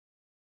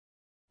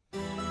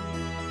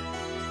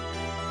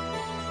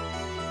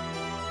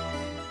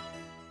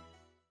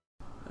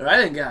Alright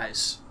then,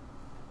 guys.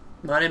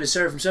 My name is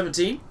Sarah from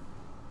 17.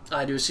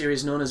 I do a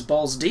series known as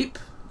Balls Deep.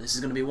 This is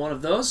going to be one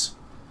of those.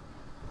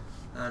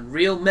 And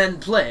real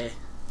men play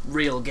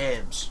real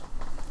games.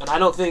 And I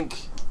don't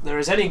think there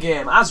is any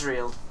game as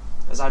real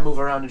as I move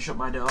around and shut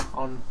my door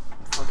on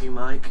fucking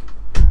mic.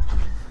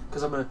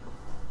 Because I'm a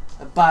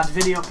bad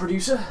video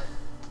producer.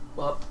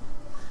 But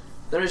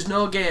there is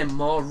no game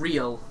more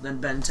real than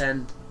Ben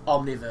 10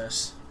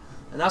 Omniverse.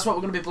 And that's what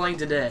we're going to be playing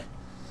today.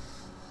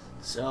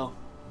 So,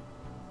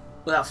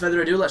 without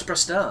further ado, let's press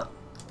start.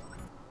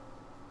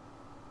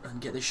 And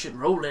get this shit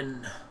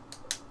rolling.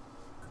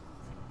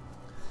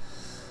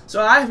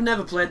 So I have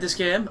never played this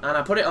game, and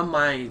I put it on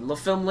my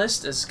love film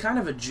list as kind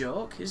of a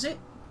joke. Is it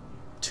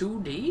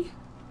 2D?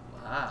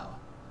 Wow.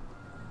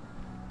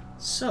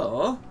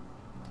 So,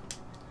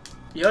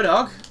 yo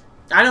dog,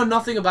 I know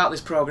nothing about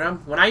this program.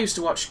 When I used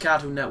to watch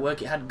Cartoon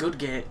Network, it had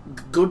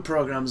good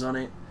programs on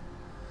it.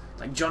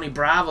 Like Johnny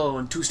Bravo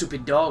and Two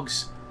Stupid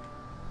Dogs.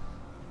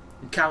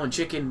 And Cow and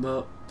Chicken,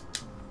 but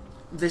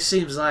this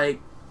seems like...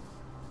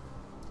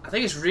 I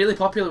think it's really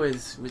popular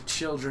with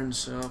children,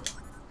 so...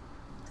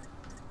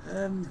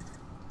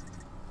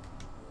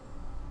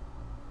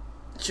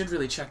 should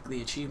really check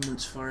the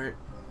achievements for it.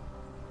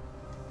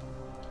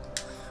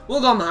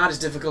 We'll go on the hardest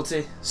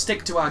difficulty.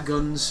 Stick to our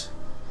guns.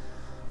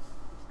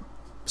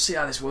 See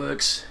how this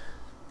works.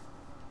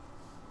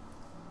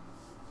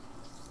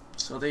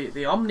 So the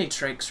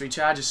Omnitrix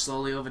recharges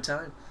slowly over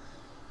time.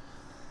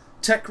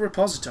 Tech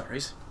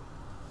repositories.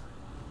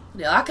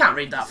 Yeah, I can't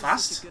read that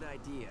fast. This is a good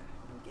idea.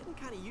 I'm getting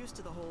kind of used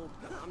to the whole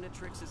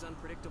Omnitrix is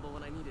unpredictable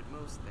when I need it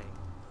most thing.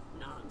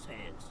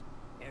 Nonsense.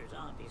 There's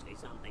obviously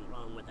something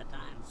wrong with the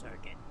time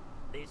circuit.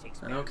 This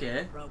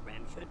experimental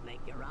program should make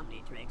your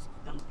Omnitrix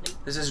complete.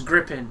 This is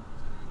gripping.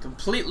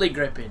 Completely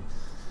gripping.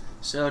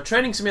 So,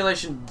 training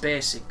simulation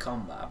basic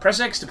combat. Press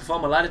X to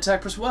perform a light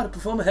attack, press Y to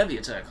perform a heavy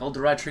attack. Hold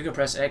the right trigger,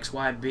 press X,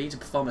 Y, B to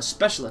perform a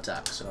special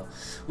attack. So,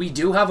 we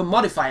do have a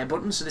modifier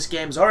button, so this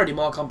game's already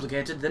more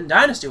complicated than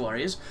Dynasty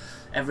Warriors.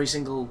 Every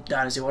single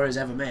Dynasty Warriors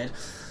ever made.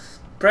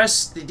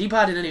 Press the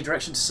D-pad in any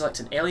direction to select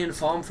an alien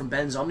form from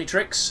Ben 10's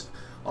Omnitrix,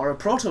 or a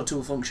Proto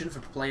Tool function for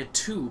player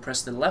 2.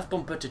 Press the left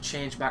bumper to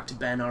change back to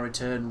Ben or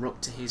return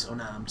Rook to his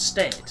unarmed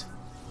state.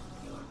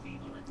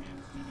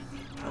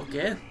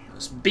 Okay,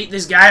 let's beat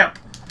this guy up.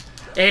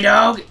 Hey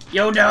dog,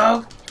 yo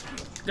dog.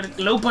 Gonna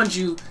low punch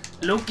you.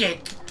 Low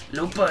kick.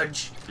 Low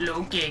punch.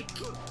 Low kick.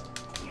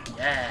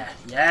 Yeah,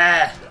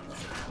 yeah.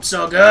 I'm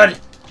so good.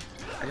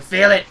 I can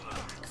feel it.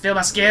 I can feel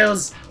my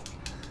skills.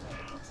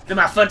 Feel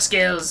my foot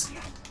skills.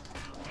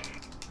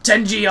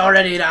 10G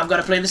already and I've got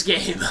to play this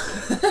game.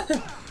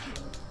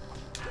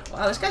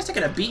 Wow, this guy's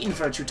taking a beating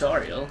for a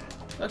tutorial.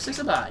 What's this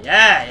about?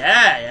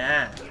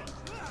 Yeah.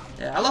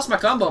 Yeah, I lost my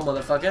combo,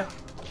 motherfucker.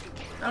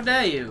 How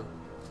dare you?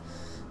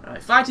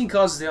 Alright, fighting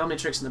causes the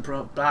Omnitrix and the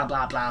Pro... Blah,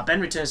 blah, blah.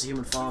 Ben returns to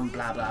human form.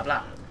 Blah, blah,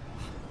 blah.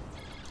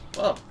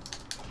 Whoa.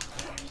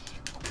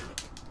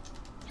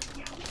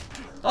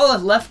 Oh,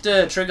 left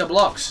trigger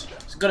blocks.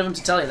 It's good of him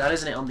to tell you that,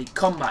 isn't it, on the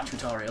combat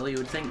tutorial. You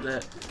would think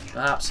that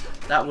perhaps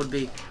that would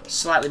be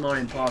slightly more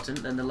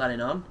important than the letting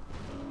on.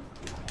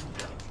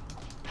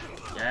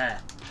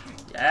 Yeah.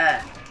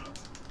 Yeah.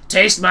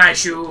 Taste my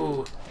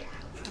shoe.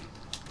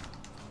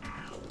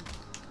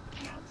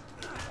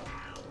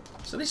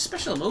 So these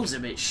special moves are a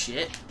bit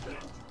shit.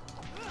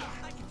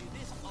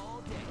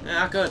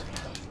 Yeah, good.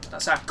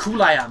 That's how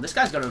cool I am. This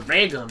guy's got a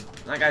ray gun.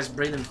 That guy's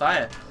breathing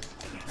fire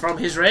from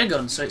his ray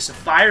gun, so it's a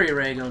fiery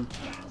ray gun.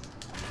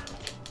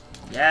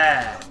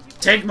 Yeah.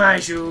 Take my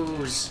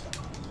shoes.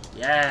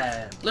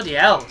 Yeah. Bloody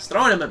hell. It's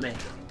throwing them at me.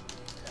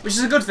 Which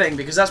is a good thing,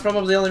 because that's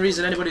probably the only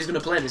reason anybody's going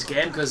to play this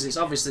game, because it's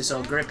obviously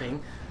so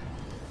gripping.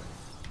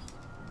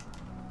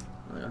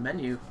 A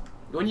menu.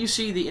 When you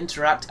see the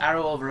interact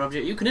arrow over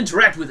object, you can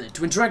interact with it.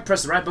 To interact,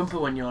 press the right bumper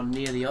when you're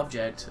near the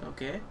object.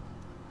 Okay.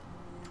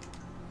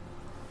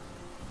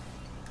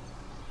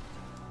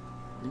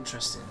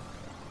 Interesting.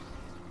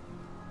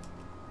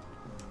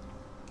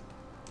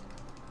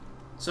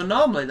 So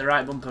normally the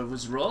right bumper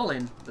was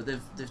rolling, but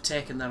they've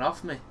taken that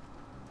off me.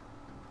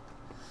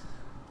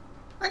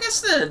 I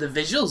guess the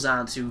visuals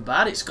aren't too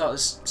bad. It's got a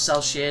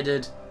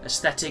cel-shaded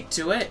aesthetic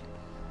to it.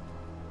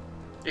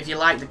 If you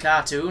like the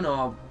cartoon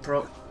or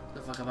pro... What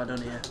the fuck have I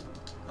done here?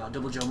 Oh,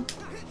 double jump.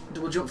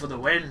 Double jump for the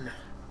win.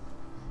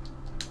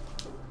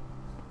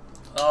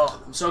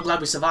 Oh, I'm so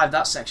glad we survived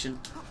that section.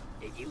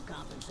 Did you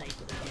compensate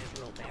for the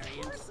visual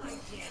variance?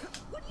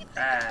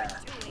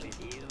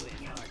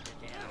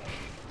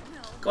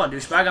 Go on,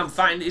 douchebag. I'm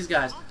fighting these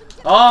guys.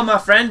 Oh, my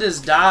friend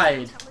has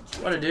died.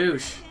 What a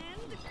douche.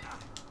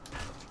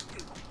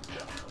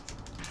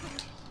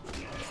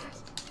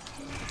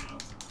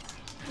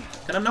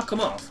 Can I knock him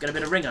off? Get a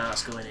bit of ring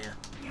arts going here.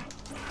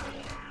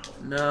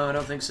 No, I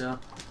don't think so.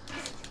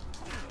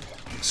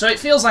 So it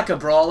feels like a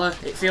brawler.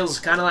 It feels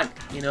kind of like,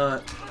 you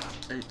know,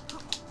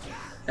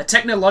 a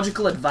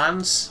technological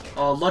advance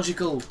or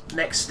logical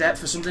next step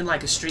for something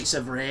like a Streets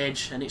of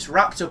Rage, and it's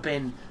wrapped up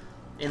in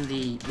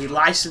the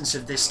license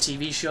of this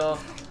TV show.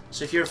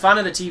 So if you're a fan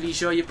of the TV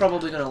show, you're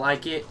probably going to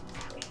like it.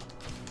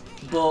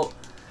 But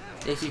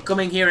if you're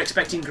coming here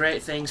expecting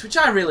great things, which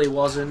I really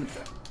wasn't,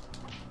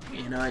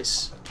 you know,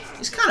 it's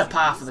kind of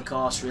par for the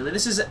course, really.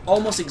 This is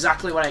almost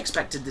exactly what I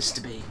expected this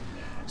to be.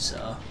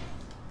 So,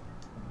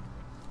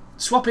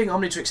 swapping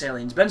Omnitrix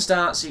aliens. Ben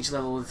starts each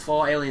level with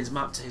 4 aliens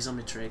mapped to his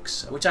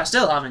Omnitrix, which I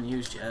still haven't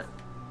used yet.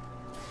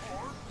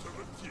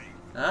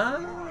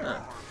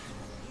 Ah.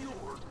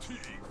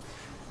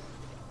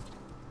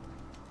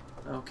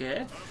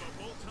 Okay.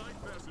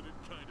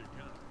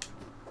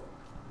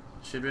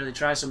 Should really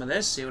try some of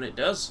this, see what it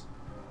does.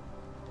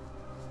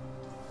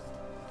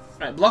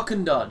 Right, block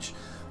and dodge.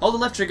 Hold the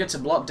left trigger to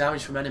block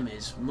damage from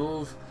enemies.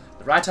 Move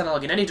the right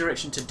analog in any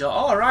direction to dodge.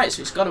 Oh, right,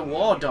 so it's got a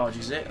war dodge,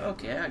 is it?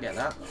 Okay, I get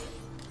that.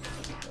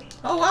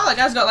 Oh, wow, that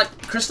guy's got,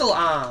 like, crystal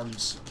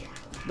arms.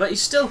 But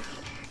he's still...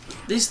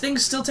 These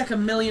things still take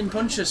 1,000,000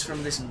 punches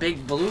from this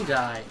big blue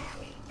guy.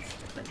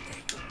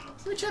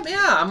 Let me check me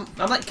out.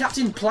 I'm like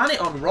Captain Planet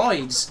on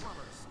roids.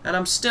 And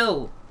I'm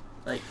still...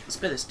 Like,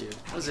 spit this dude.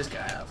 What does this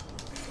guy have?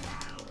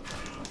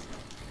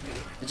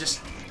 It's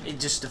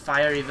just a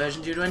fiery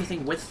version. Do you do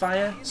anything with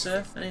fire,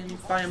 sir? Any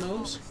fire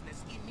moves?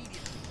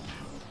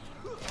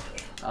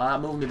 Oh,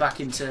 that moved me back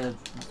into...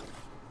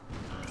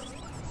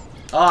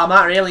 Oh, I'm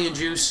out of alien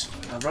juice.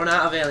 I've run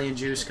out of alien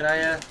juice. Can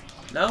I,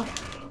 no?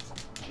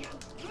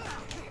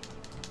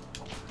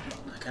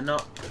 I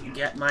cannot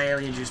get my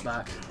alien juice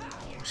back.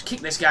 Just kick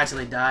this guy till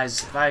he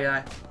dies. Bye,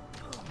 guy.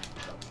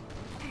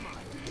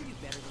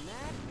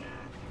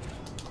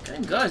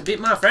 Okay, guys, beat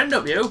my friend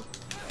up, you.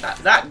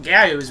 That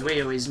guy who's with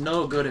you is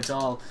no good at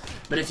all.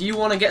 But if you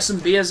want to get some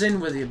beers in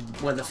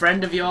with a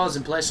friend of yours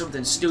and play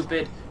something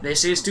stupid,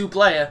 this is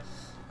 2-player.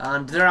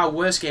 And there are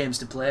worse games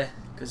to play,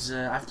 because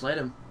I've played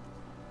them.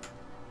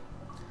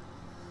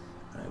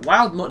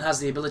 Wild Mutt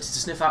has the ability to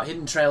sniff out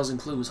hidden trails and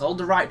clues. Hold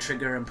the right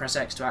trigger and press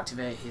X to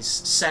activate his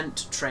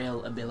scent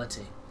trail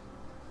ability.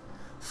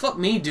 Fuck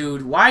me,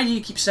 dude. Why do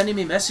you keep sending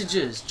me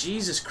messages?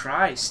 Jesus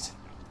Christ.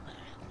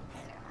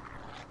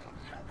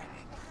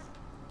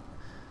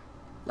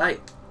 Like,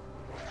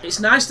 it's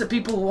nice that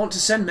people want to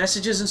send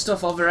messages and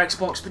stuff over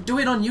Xbox, but do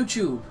it on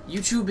YouTube.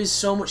 YouTube is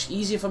so much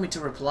easier for me to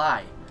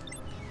reply.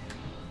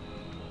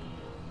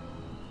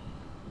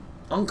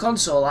 On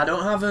console, I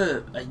don't have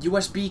a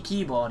USB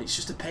keyboard. It's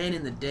just a pain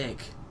in the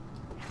dick.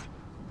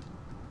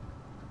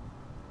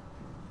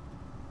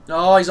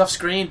 Oh, he's off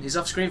screen. He's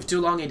off screen for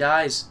too long, he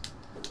dies.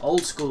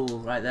 Old school,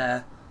 right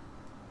there.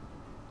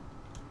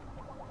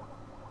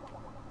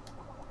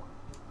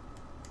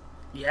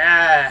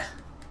 Yeah!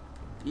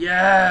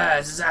 Yeah,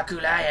 this is how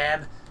cool I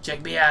am.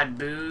 Check me out,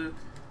 boo.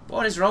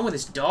 What is wrong with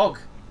this dog?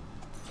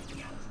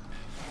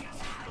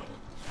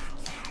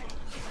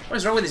 What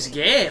is wrong with this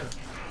game?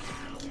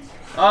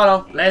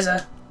 Oh no,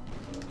 laser.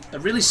 A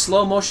really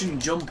slow motion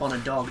jump on a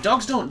dog.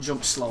 Dogs don't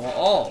jump slow at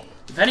all.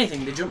 If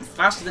anything, they jump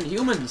faster than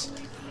humans.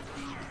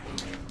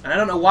 And I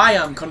don't know why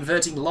I'm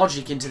converting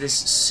logic into this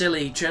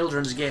silly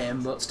children's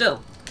game, but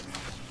still.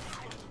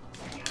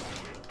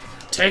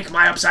 Take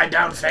my upside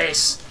down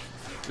face.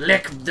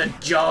 Lick the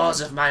jaws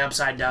of my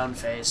upside down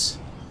face.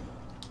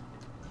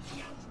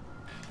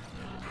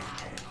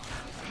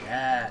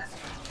 Yeah.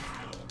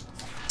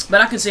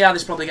 But I can see how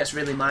this probably gets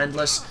really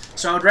mindless.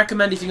 So I would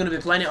recommend, if you're going to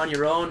be playing it on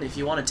your own, if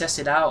you want to test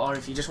it out, or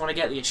if you just want to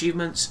get the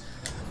achievements,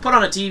 put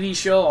on a TV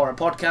show or a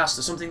podcast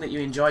or something that you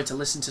enjoy to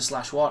listen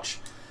to / watch,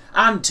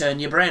 and turn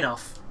your brain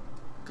off.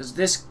 Because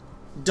this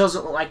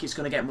doesn't look like it's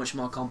going to get much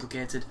more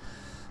complicated.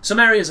 Some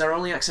areas are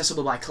only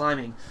accessible by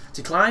climbing.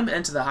 To climb,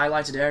 enter the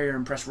highlighted area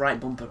and press right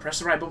bumper. Press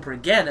the right bumper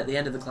again at the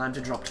end of the climb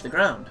to drop to the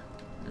ground.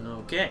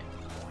 Okay.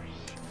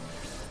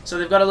 So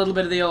they've got a little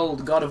bit of the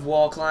old God of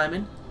War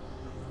climbing.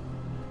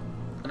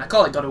 And I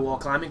call it God of War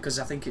climbing because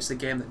I think it's the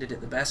game that did it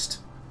the best.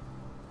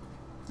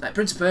 Like,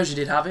 Prince of Persia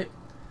did have it.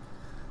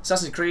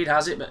 Assassin's Creed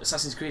has it, but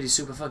Assassin's Creed is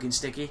super fucking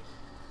sticky.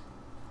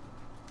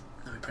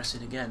 Now we press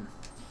it again.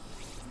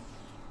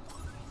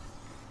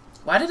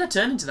 Why did I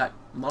turn into that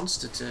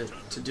monster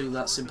to do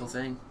that simple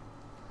thing?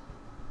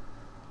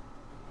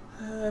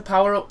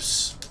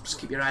 Power-ups. Just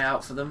keep your eye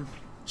out for them.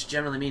 Which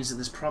generally means that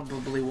there's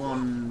probably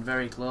one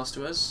very close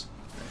to us.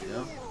 There we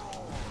go.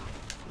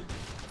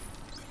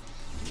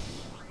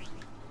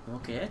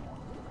 Okay.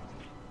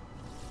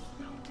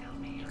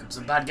 Here come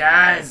some bad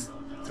guys.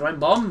 Throwing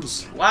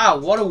bombs. Wow,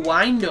 what a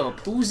wind-up.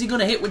 Who's he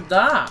gonna hit with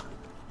that?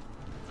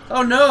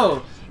 Oh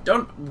no!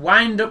 Don't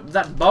wind up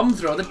that bomb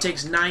throw that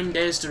takes 9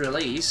 days to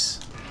release.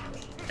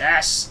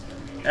 Yes!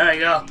 There we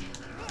go.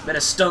 Bit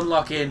of stun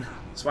lock in.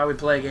 That's why we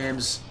play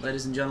games,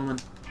 ladies and gentlemen.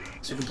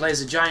 So you can play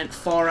as a giant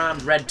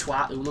 4-armed red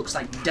twat who looks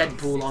like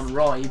Deadpool on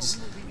roids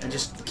and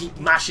just keep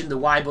mashing the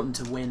Y button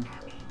to win.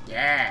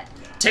 Yeah!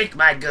 Take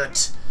my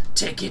gut!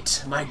 Take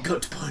it! My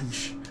gut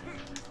punch!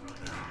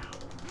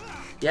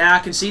 Yeah, I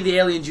can see the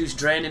alien juice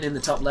draining in the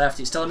top left.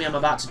 It's telling me I'm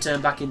about to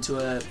turn back into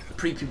a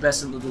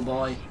prepubescent little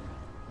boy.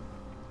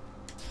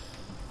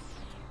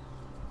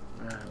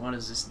 Alright, what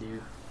does this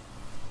do?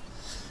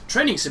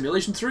 Training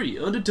Simulation 3,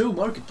 Undertow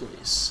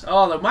Marketplace.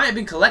 Oh, there might have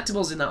been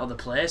collectibles in that other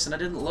place and I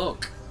didn't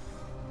look.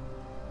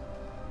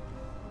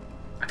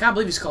 I can't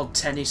believe he's called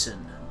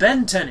Tennyson.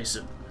 Ben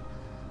Tennyson.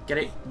 Get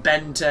it?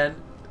 Ben 10.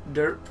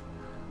 Derp.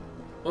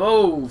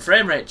 Oh,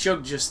 frame rate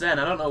chugged just then.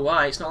 I don't know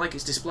why. It's not like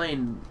it's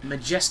displaying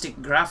majestic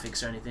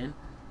graphics or anything.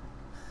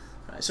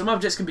 Right, some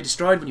objects can be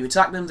destroyed when you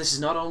attack them. This is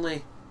not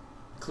only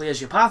clears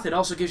your path, it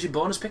also gives you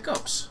bonus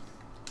pickups.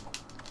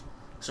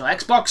 So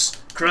Xbox,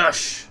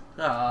 crush.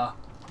 Ah,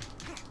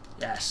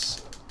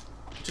 yes.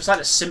 Just like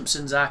the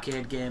Simpsons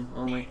arcade game,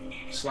 only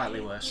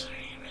slightly worse.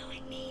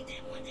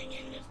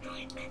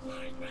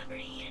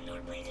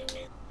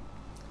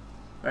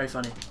 Very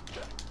funny.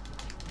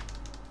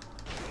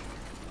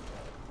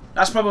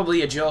 That's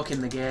probably a joke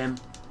in the game,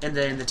 in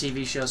the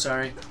TV show,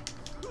 sorry.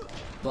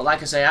 But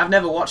like I say, I've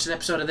never watched an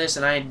episode of this,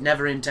 and I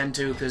never intend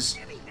to, because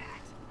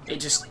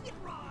it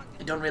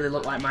don't really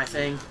look like my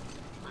thing.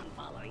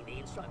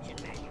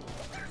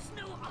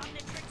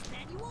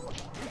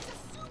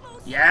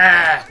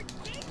 Yeah!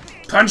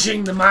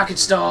 Punching the market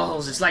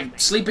stalls! It's like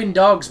sleeping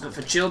dogs, but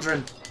for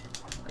children.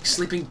 Like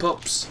sleeping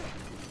pups.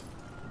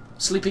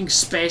 Sleeping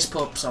space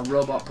pups, or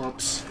robot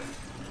pups.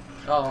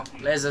 Uh oh,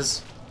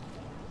 lasers.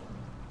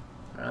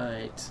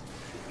 Right.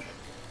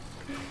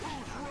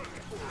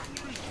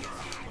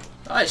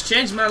 Oh, it's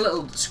changed my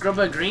little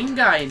scrubber green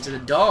guy into the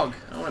dog.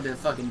 I don't want to be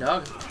the fucking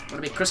dog. I want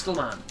to be Crystal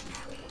Man.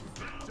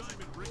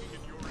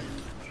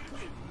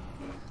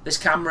 This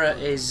camera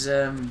is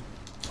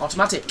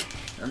automatic,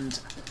 and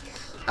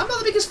I'm not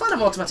the biggest fan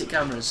of automatic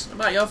cameras. What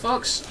about you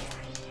folks?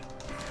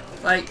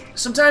 Like,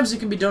 sometimes it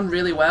can be done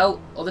really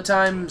well, other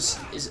times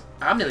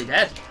I'm nearly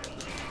dead.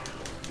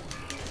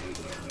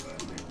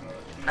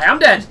 I am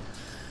dead!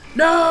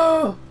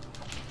 No!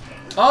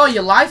 Oh,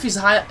 your life is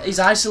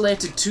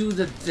isolated to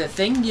the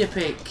thing you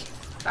pick.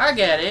 I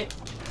get it.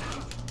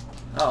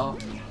 Uh-oh.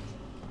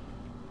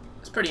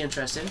 It's pretty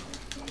interesting.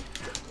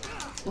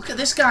 Look at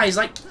this guy, he's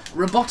like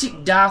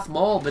robotic Darth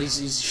Maul, but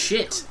he's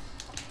shit.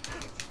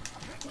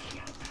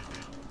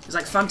 He's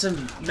like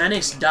Phantom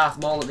Menace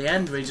Darth Maul at the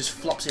end, where he just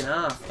flops in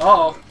half.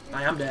 Uh-oh,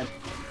 I am dead.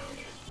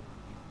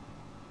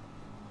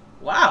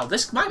 Wow,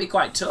 this might be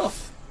quite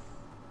tough.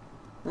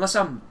 Unless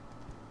I'm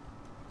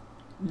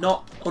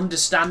not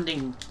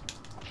understanding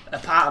a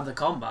part of the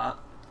combat.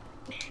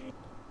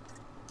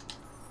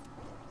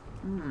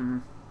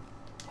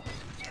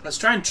 Let's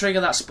try and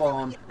trigger that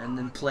spawn and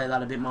then play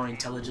that a bit more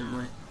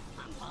intelligently.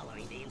 I'm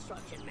following the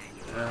instruction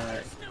manual. Right.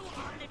 There's no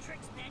Omnitrix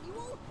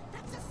manual.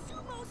 That's a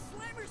Sumo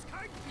Slammers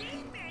card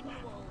game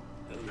manual.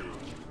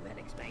 That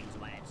explains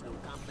why it's so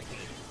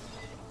complicated.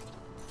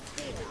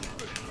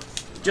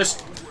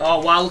 Just,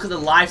 oh wow, look at the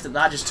life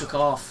that just took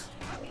off.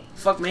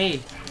 Fuck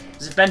me.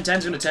 As if Ben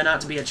 10's going to turn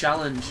out to be a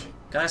challenge.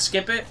 Can I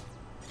skip it?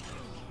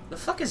 The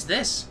fuck is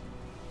this?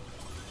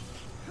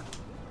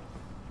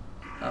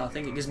 Oh, I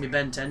think it gives me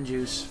Ben 10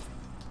 juice.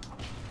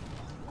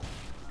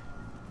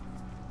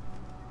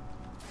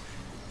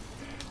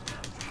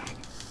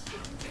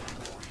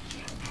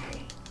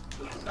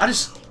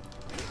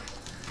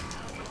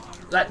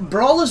 Like,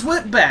 brawlers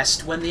work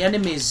best when the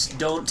enemies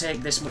don't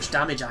take this much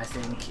damage, I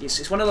think.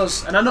 It's one of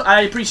those, and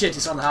I appreciate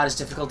it's on the hardest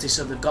difficulty,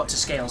 so they've got to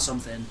scale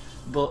something,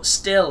 but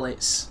still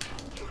it's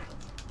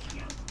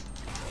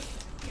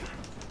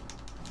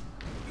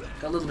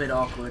a little bit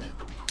awkward.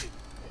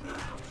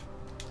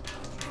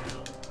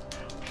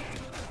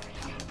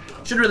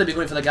 Should really be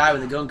going for the guy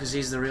with the gun, because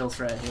he's the real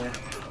threat here.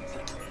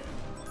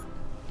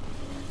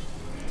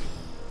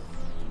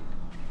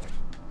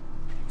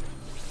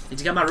 Need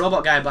to get my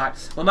robot guy back.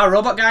 When my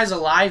robot guy's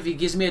alive, he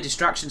gives me a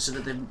distraction so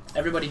that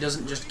everybody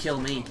doesn't just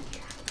kill me.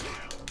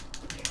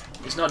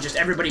 It's not just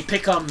everybody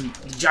pick on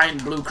the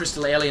giant blue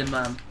crystal alien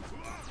man.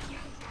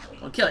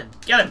 Well, kill him.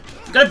 Get him.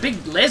 You've got a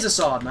big laser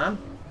sword, man.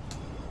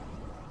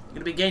 You're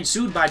gonna be getting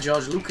sued by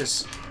George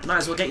Lucas. You might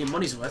as well get your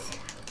money's worth.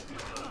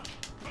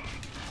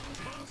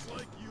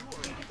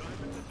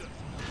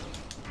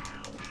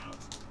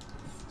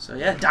 So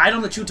yeah, died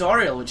on the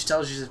tutorial, which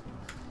tells you,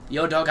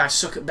 yo dog, I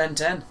suck at Ben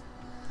 10.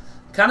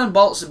 Cannon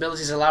Bolt's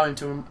abilities allow him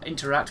to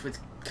interact with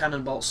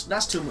Cannon Bolt's.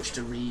 That's too much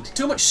to read.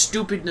 Too much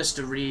stupidness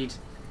to read.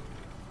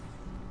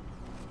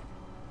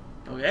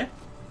 Okay.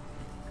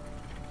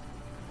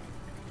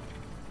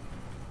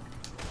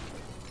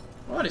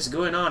 What is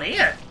going on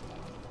here?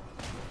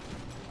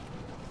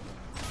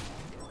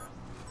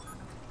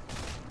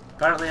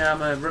 Apparently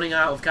I'm running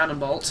out of Cannon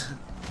Bolt.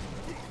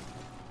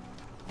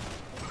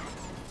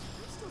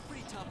 Still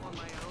pretty tough on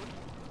my own.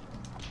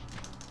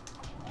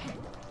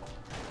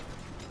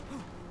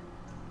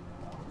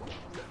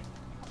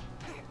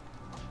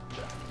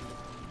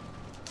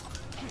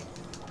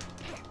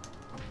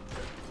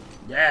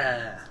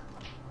 Yeah.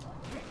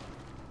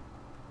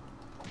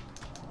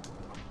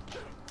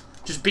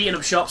 Just beating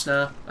up shops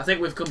now. I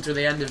think we've come to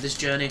the end of this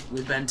journey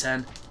with Ben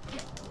 10.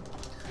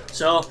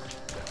 So,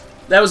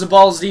 there was a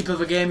balls deep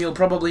of a game you'll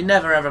probably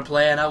never ever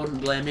play, and I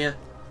wouldn't blame you.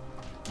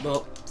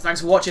 But,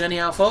 thanks for watching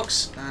anyhow,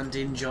 folks, and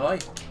enjoy.